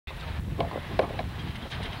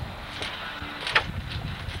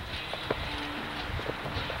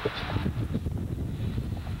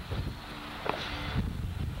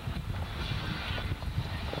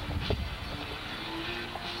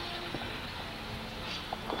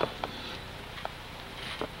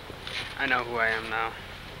I know who I am now.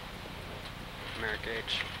 I'm Arik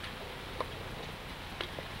H.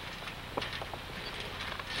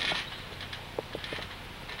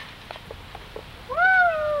 Woo!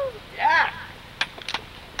 Yeah!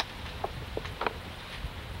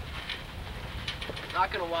 I'm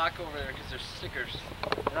not gonna walk over there because there's stickers.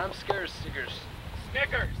 And I'm scared of stickers.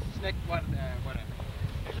 Snickers! Whatever.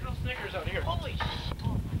 There's no Snickers out here. Holy shit!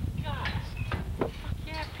 Oh my god! Fuck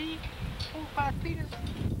yeah, Pete! 25 feet is...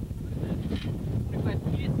 25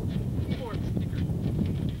 feet is... 4 stickers.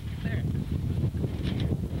 There.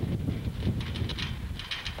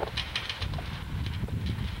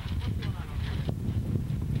 What's going on over here?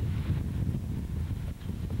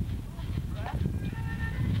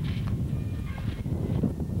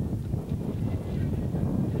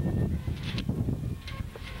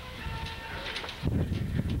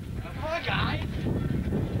 Come on, guys!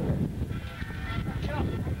 Get up!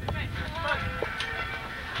 Hey, come on!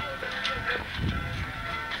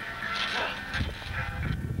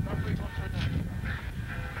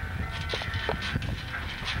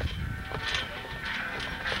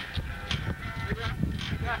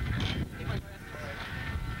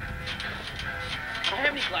 I don't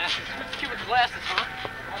have any glasses. What's cute with glasses, huh?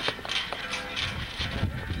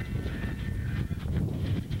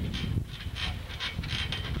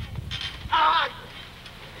 Ah!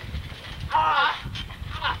 Ah!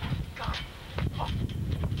 Ah! God. Oh.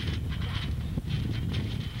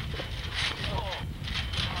 Oh.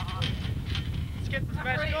 Let's get this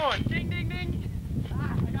match going. Ding, ding, ding.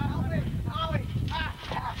 Ah, I got Ollie. Ollie. Ah.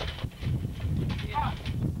 Ah. Yeah.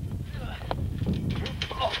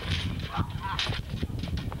 Oh. Ah.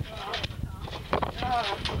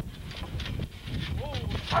 Whoa.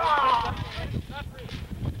 Ah. Not free.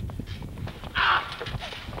 Ah.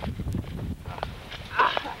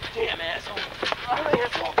 Ah. Damn asshole. Oh,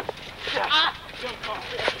 asshole. Ah. Jump off.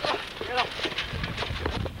 Get up.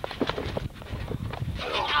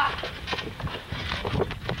 Ah.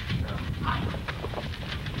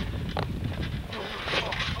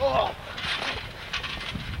 Oh.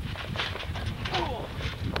 Oh.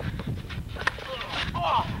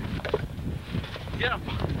 Oh. Get up.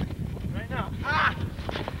 Right now. Ah.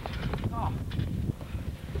 Oh.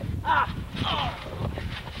 Ah. Oh.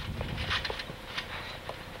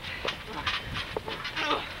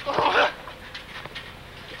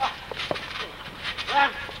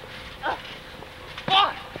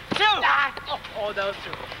 One, two. Oh, that was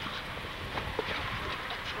two.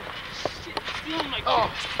 Shit, stealing my Oh.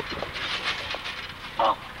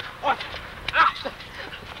 Oh. Oh. Ah.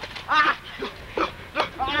 Ah.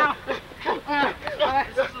 Ah.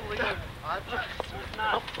 This is illegal. It's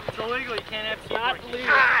not. It's illegal. You can't have Not skateboard. illegal.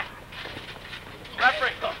 Ah.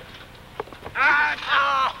 Referee. Ah.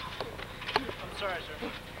 Ah. I'm sorry, sir.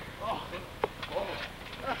 Oh. Oh.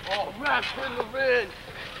 Oh, ref in the ring.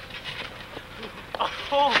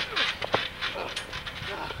 Oh.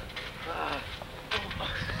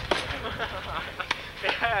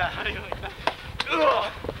 Yeah, how do you like that?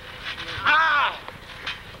 Ugh. Ah.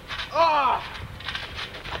 Oh.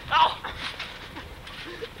 Oh.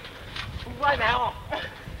 Right now.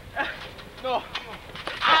 No.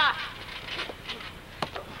 Ah.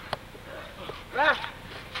 Ref.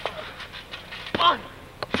 1,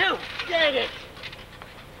 2. Get it.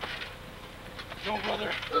 No,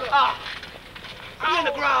 brother. Ah. I'm in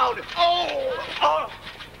the ground. Oh. Oh.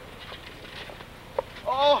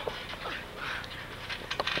 Oh.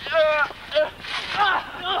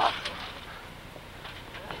 Ah.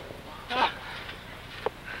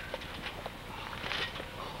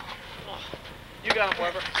 You got him,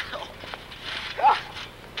 Weber. Ah.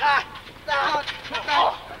 Ah. Ah.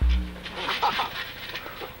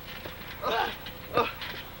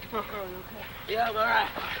 Yeah, I'm all right.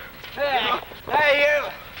 Hey, hey, you!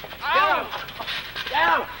 Down!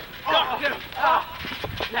 Down! Oh, get him! Ah.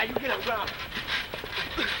 Now you get him, ground.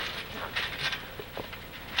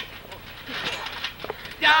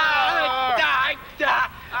 Die! Die! Die!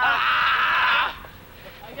 Ah.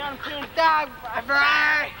 I got him clean. Die,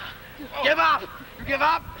 Beverly! Give up! You give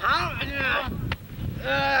up? Huh?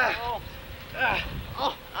 Oh.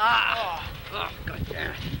 God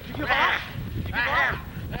damn it. You give up? You give up?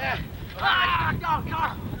 Ah, go, go!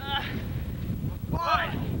 1,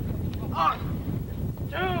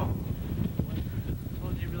 2.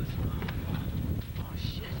 Told you really slow. Oh,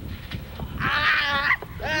 shit. Ah!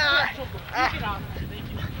 Ah! You get out. Thank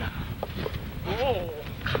you. Oh.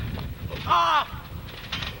 Ah!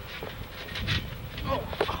 Oh.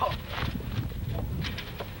 Oh.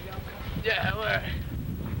 Yeah, where?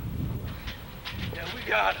 Yeah, we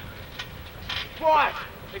got him. What?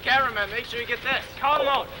 The cameraman, make sure you get this. Call him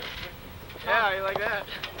out. Yeah, you like that?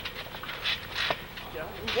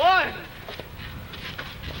 1,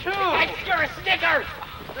 2. Hey, you're a Snickers.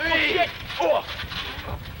 3. 4.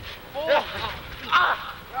 4.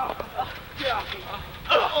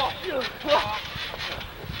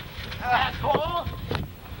 Asshole.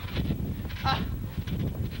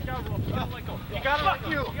 You gotta roll. You gotta let go. You gotta let go.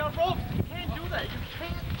 You gotta roll. You can't do that. You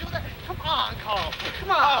can't do that. Come on, Carl.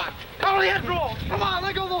 Come on. Carl, you roll. Come on,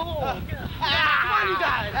 let go of the hole. Come on, you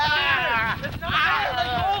guys. It's not fair. Let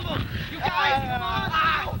go of them. You guys, come on.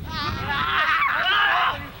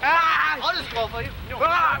 I'll just go for you. No,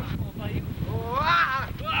 I'll just go for you.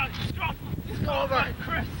 Just go over.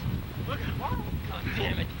 Chris. Look at him. Oh,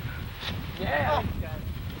 damn it. Yeah.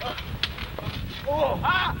 Oh.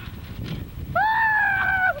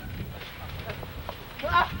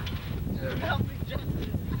 Help me, Justin.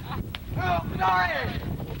 Oh, sorry.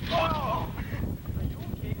 Oh. Are you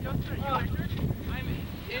okay, Justin? Are you injured? I'm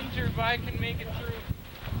injured, but I can make it through.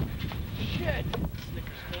 Shit.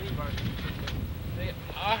 Snickers candy bars. They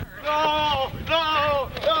are. No! No!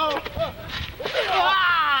 No!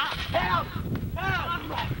 Help! Help!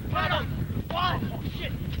 Get him! 1! Oh,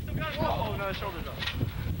 shit. Still got it. Oh, no, the shoulder's up.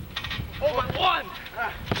 Oh, my 1!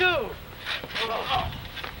 2!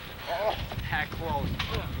 Oh. Pack close.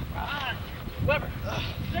 Weber.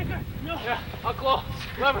 Snicker. No. Yeah, I'll close.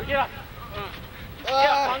 Weber, get up. Get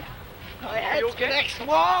up, punk. My head's okay? gonna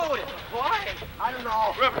explode. Why? I don't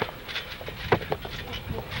know. Weber.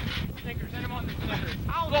 Snickers, hit him on the Snickers.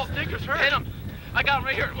 Ow, Snickers hurt. Hit him. I got him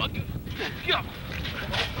right here. Look. Get up.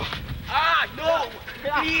 No.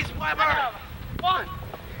 Please, Weber. 1,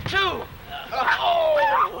 2. Oh,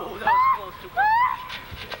 that was close to it.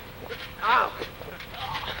 Ow.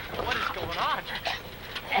 What is going on?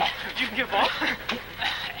 You can give up?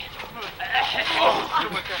 Oh,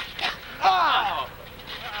 my gosh. Oh.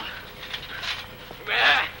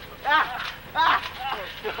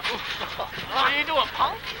 What are you doing,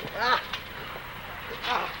 punk?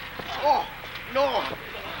 Oh, no.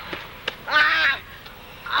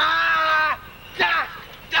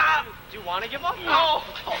 Do you want to give up? No.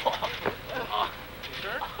 You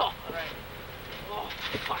sure? All right. Oh,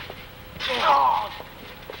 fuck. Oh.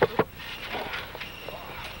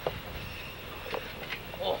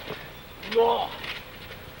 Oh. No.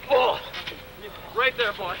 Oh. Right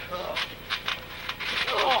there, boy.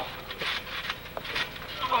 Oh.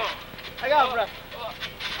 I got him, ref.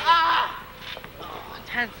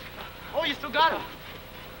 Intense. Oh, you still got him.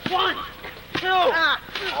 1, 2.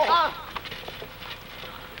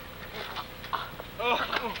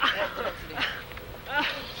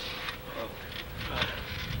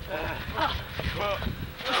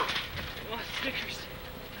 Snickers.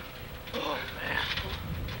 Oh, man.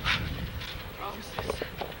 Who's this?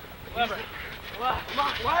 Weber. Come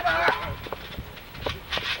on, Weber.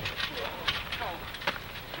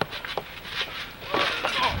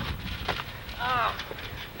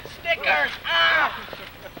 Snickers.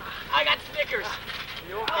 I got Snickers.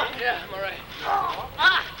 You okay? Yeah, I'm all right.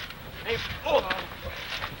 Hey. Oh.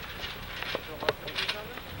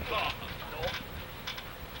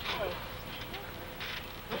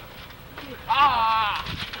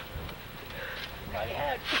 My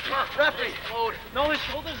head. Referee. Load. No, his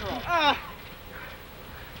shoulders are up.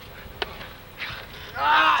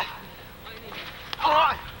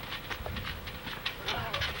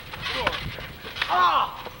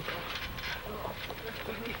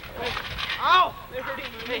 Ow! They're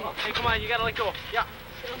hurting me. Hey, come on, you gotta let go. Yeah.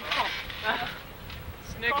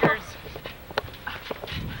 Snickers.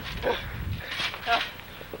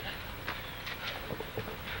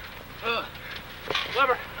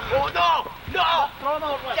 Weber. Oh, no! No! Throw him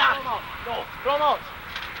out, Weber. Throw him out. No, throw him out.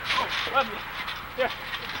 Oh, Weber. Here.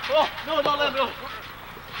 Oh, no, don't let him go.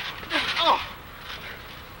 Oh.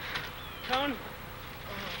 Count.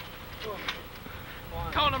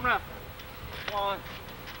 Count him, ref. 1.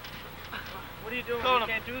 What are you doing? You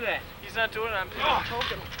can't do that. He's not doing it. I'm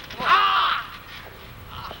choking him. Ah!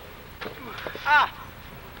 Ah!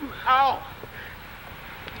 Ow!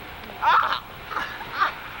 Ah!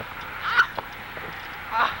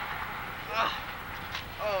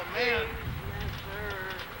 Oh, man.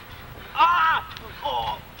 Ah!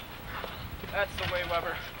 Oh! That's the way,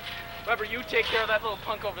 Weber. Weber, you take care of that little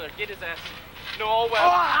punk over there. Get his ass. No, Weber.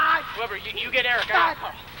 Oh, Weber, you get Arik. I got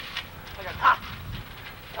Carl. I got Carl.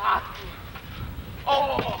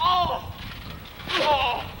 Oh!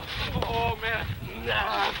 Oh! Oh, man.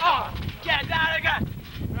 Oh! Get down again!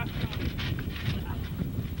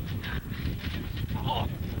 Oh!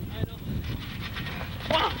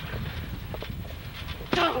 1,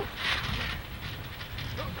 2.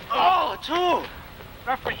 Oh, 2.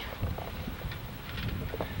 Referee.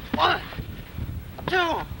 1,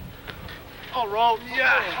 2. Oh, roll.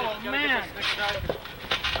 Yeah. Oh, man.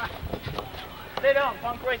 Stay down,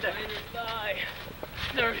 punk, right there.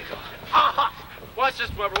 There you go. Ah! Watch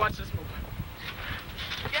this, Weber. Watch this move.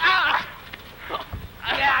 Yeah!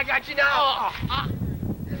 Yeah, I got you now.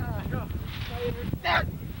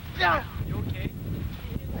 Yeah. You okay?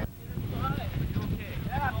 You okay?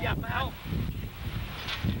 Yeah, man.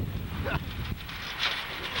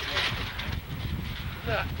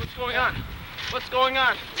 What's going on? What's going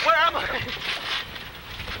on? Where am I?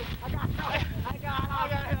 I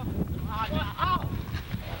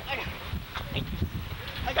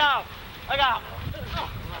got him. I got him.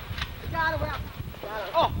 I got him.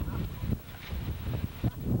 Oh.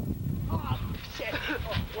 Oh, shit.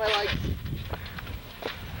 My legs.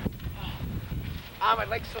 My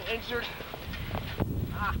leg's still injured.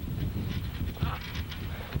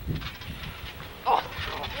 Oh.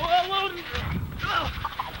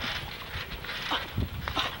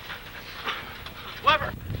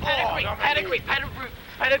 Weber,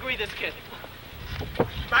 pedigree this kid.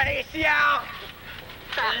 My ACL.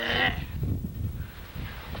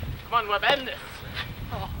 Come on, Webb, end this.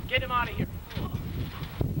 Get him out of here.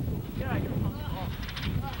 Get out of here.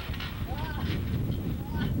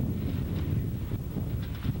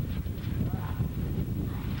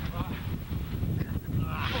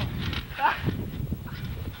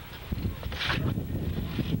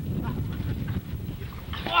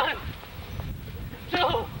 One,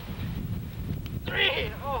 two,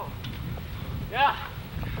 three. Oh. Yeah.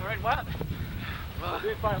 All right, what?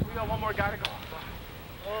 We got one more guy to go.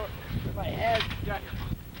 Oh, my head. Got here.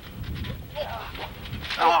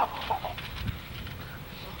 Oh.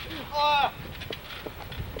 Oh.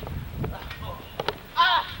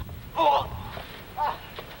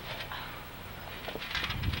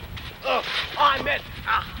 Oh, I missed.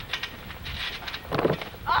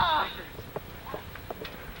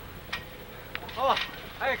 Oh,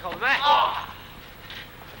 I can call him that.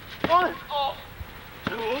 One. Oh.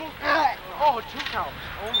 Two. Oh, 2 counts.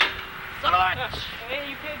 Oh. Son of a bitch. Hey,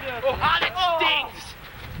 you can't do it. Oh, that stings.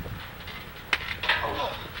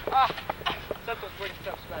 Set those wing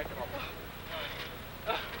steps back and up.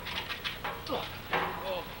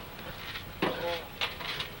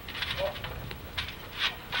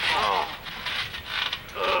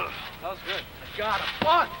 That was good. I got him.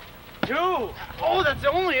 1, 2. Oh, that's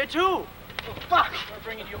only a 2. Oh, fuck. We're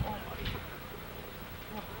bringing you home, buddy.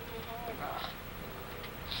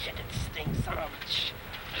 Shit, it stings, son of a bitch.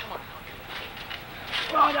 Come on.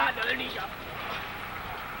 Oh, not another knee job.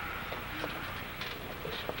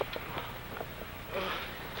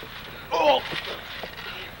 Oh!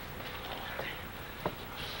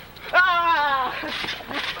 Ah!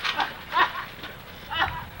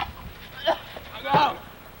 Go!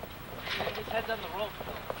 His head's on the rope.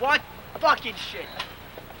 What fucking shit?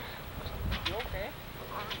 You okay?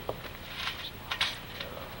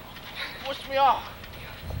 Push me off.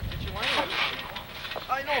 Did you land?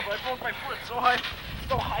 I know, but I broke my foot so high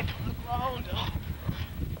from the ground.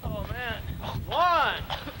 Oh man. 1.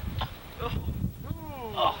 2.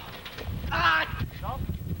 Oh. Ah! No.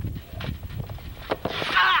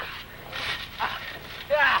 Ah!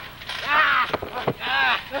 Ah!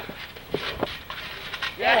 Ah!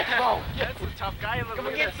 Yeah, bro. That's a tough guy. Come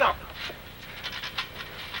and get some.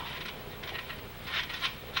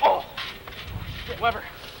 Oh! Weber.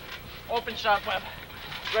 Open shot, Webb.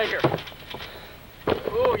 Right here.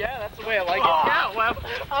 Oh, yeah, that's the way I like it. Yeah, Webb.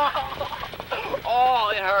 Oh,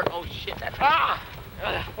 it hurt. Oh, shit, that's... Ah!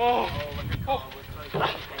 Oh. Oh.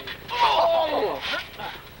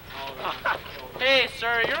 Hey,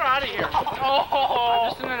 sir, you're out of here. Oh. I'm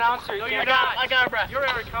just an announcer. No, you're not. I got a breath. You're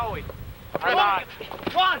Arik. I'm not.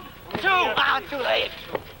 1, 2. Too late.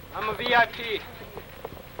 I'm a VIP.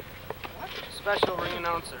 Special ring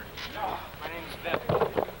announcer. My name's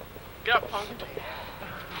Beverly. Get up, punk.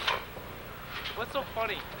 What's so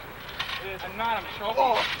funny? I'm not. I'm showing.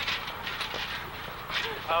 Oh.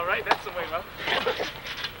 All right, that's the way, bro.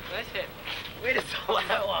 Nice hit. Way to slow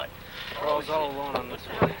that one. Girl's all alone on this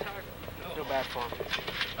one. I feel bad for him.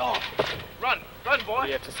 Oh, run, boy. What do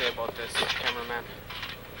you have to say about this, cameraman?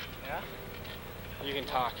 Yeah? You can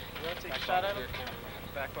talk. You want to take a shot at him?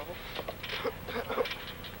 Back bubble.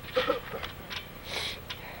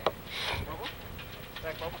 Bubble?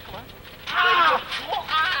 Back bubble, come on.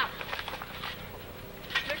 Ah!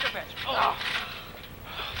 Take a pitch. Oh.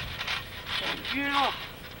 Yeah,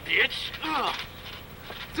 bitch.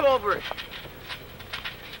 It's over.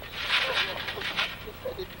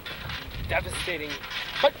 Devastating,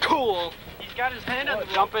 but cool. He's got his hand on the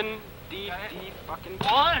jumping, deep fucking.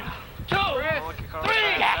 1, 2, 3.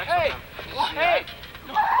 Hey! Hey!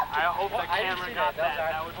 I hope that camera got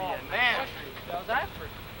that would be a man. That was Ashford.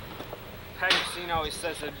 Pegasus always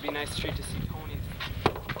says it'd be a nice treat to see Tony,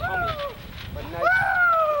 but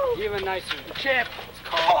nice, even nicer. The champ. It's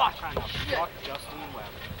Carl trying to fuck Justin Webb.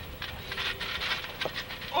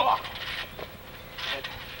 At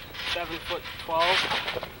 7'12",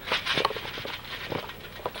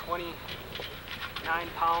 29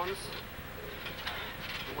 pounds.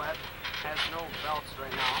 Webb has no belts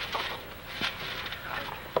right now.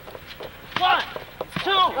 1,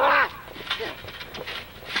 2.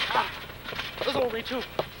 There's only 2.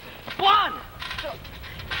 1, 2,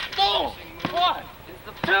 1,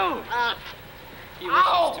 2. He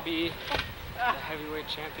wishes to be the heavyweight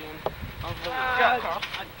champion of the world. God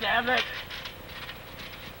damn it.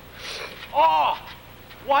 Oh,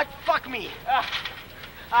 what? Fuck me.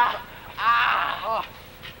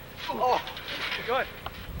 Oh, good.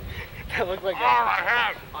 That looked like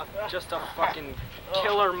just a fucking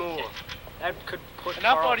killer move. That could put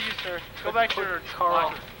Enough Carl, out of you, sir. Go back to your Carl.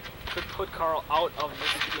 locker. Could put Carl out of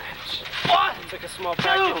this match. 1, He took a small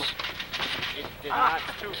package. It did not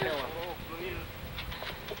kill him.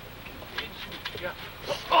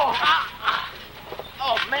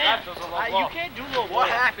 Oh man. That was a low blow. You can't do low blow. What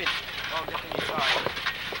happened? Oh, good thing you saw it.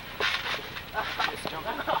 Just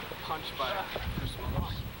jumping punch by Chris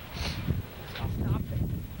Williams. Stop it.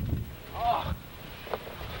 Oh.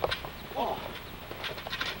 Oh.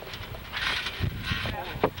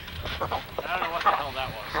 I don't know what the hell that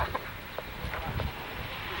was.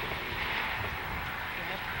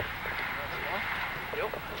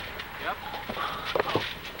 Yep. Yep.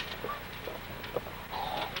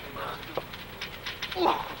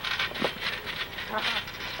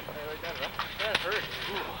 That hurt.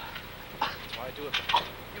 That's why I do it.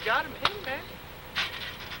 You got him pinned, man.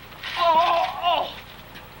 Oh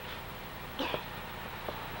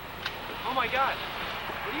my God.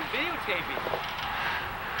 What are you videotaping?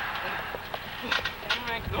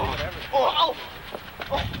 Whatever. Oh.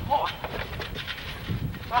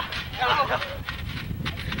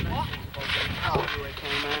 Heavyweight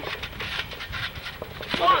king, man.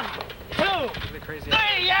 1, 2, Look at the crazy. 3,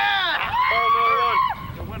 yeah!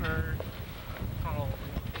 The winner.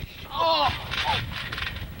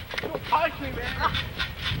 Don't punch me, man.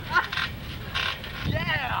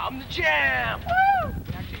 Yeah, I'm the champ. Woo!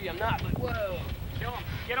 Actually, I'm not, but whoa. Kill him.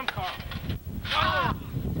 Get him, Carl.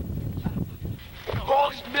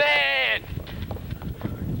 Horseman!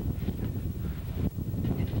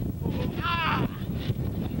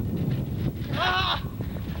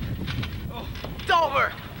 It's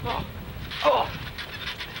over! Come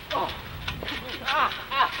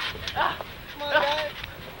on, guys.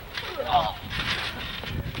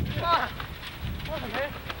 Come on,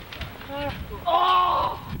 man.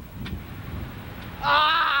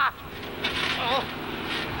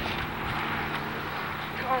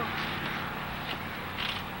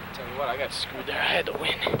 Tell you what, I got screwed there. I had to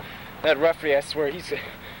win. That referee, I swear, he's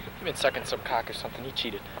been sucking some cock or something. He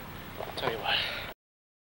cheated. Tell you what.